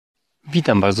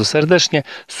Witam bardzo serdecznie,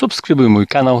 subskrybuj mój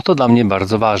kanał, to dla mnie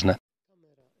bardzo ważne.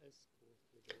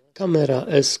 Kamera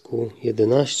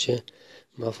SQ11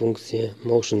 ma funkcję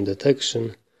Motion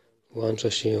Detection.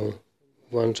 Włącza się ją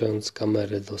włączając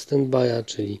kamerę do standby'a,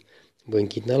 czyli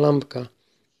błękitna lampka,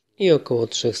 i około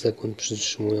 3 sekund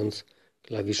przytrzymując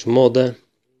klawisz Mode.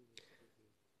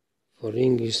 For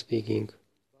English speaking,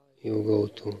 you go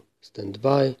to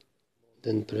standby,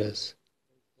 then press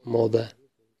Mode,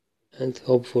 and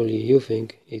hopefully you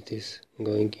think it is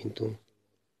going into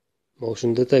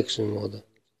Motion Detection mode.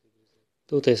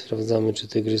 Tutaj sprawdzamy, czy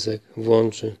tygrysek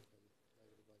włączy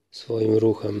swoim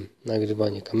ruchem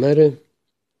nagrywanie kamery.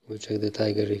 We check the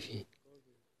tiger if he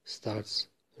starts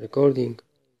recording.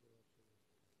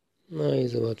 No i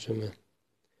zobaczymy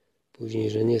później,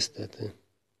 że niestety.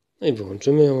 No i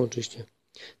wyłączymy ją oczywiście.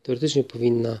 Teoretycznie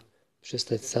powinna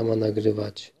przestać sama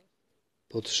nagrywać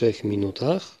po 3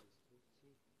 minutach.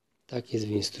 Tak jest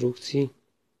w instrukcji.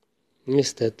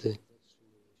 Niestety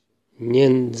nie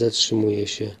zatrzymuje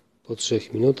się po 3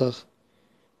 minutach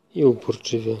i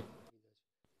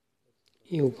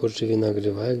uporczywie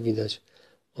nagrywa. Jak widać,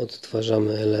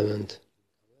 odtwarzamy element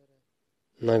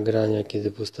nagrania,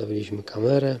 kiedy postawiliśmy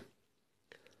kamerę.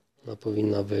 Ona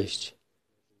powinna wejść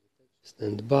w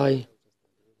standby,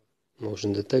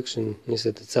 motion detection.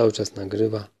 Niestety cały czas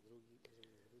nagrywa.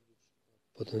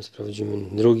 Potem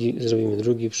zrobimy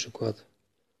drugi przykład,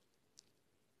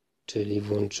 czyli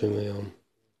włączymy ją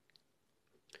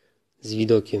z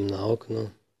widokiem na okno.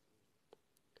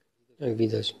 Jak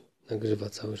widać, nagrywa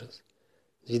cały czas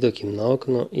z widokiem na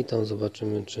okno i tam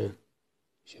zobaczymy, czy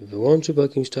się wyłączy po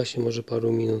jakimś czasie, może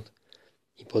paru minut,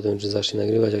 i potem czy zacznie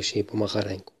nagrywać, jak się jej pomacha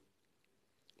ręką.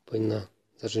 Powinna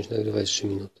zacząć nagrywać 3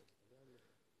 minuty.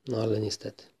 No ale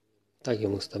niestety. Tak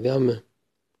ją ustawiamy.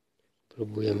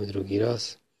 Próbujemy drugi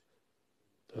raz.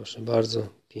 Proszę bardzo,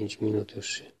 5 minut już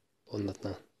się ponad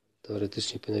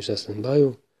teoretycznie powinno być na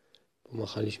standby'u.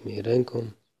 Pomachaliśmy jej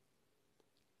ręką.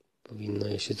 Powinno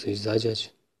jej się coś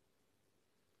zadziać.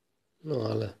 No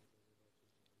ale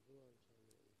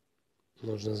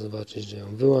można zobaczyć, że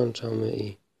ją wyłączamy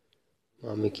i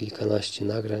mamy kilkanaście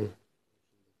nagrań.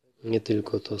 Nie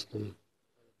tylko to z tym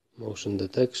motion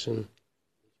detection,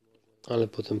 ale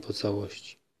potem po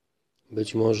całości.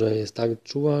 Być może jest tak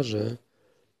czuła, że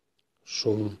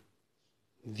szum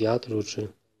wiatru czy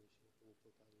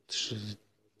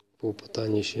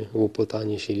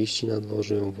łopotanie się liści na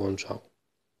dworze ją włączało.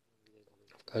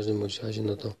 W każdym bądź razie,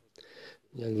 no to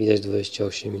jak widać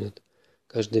 28 minut.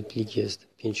 Każdy plik jest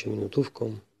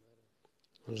 5-minutówką.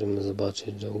 Możemy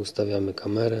zobaczyć, że ustawiamy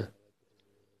kamerę.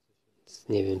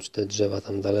 Nie wiem, czy te drzewa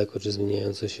tam daleko, czy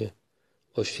zmieniające się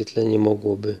oświetlenie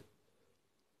mogłoby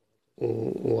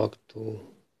u aktu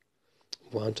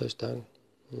włączać, tak?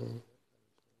 No.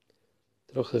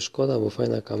 Trochę szkoda, bo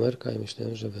fajna kamerka i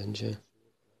myślałem, że będzie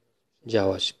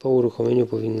działać. Po uruchomieniu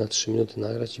powinna 3 minuty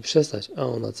nagrać i przestać, a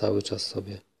ona cały czas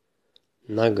sobie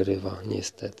nagrywa,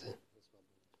 niestety.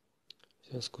 W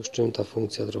związku z czym ta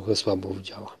funkcja trochę słabo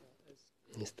działa.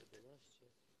 Niestety.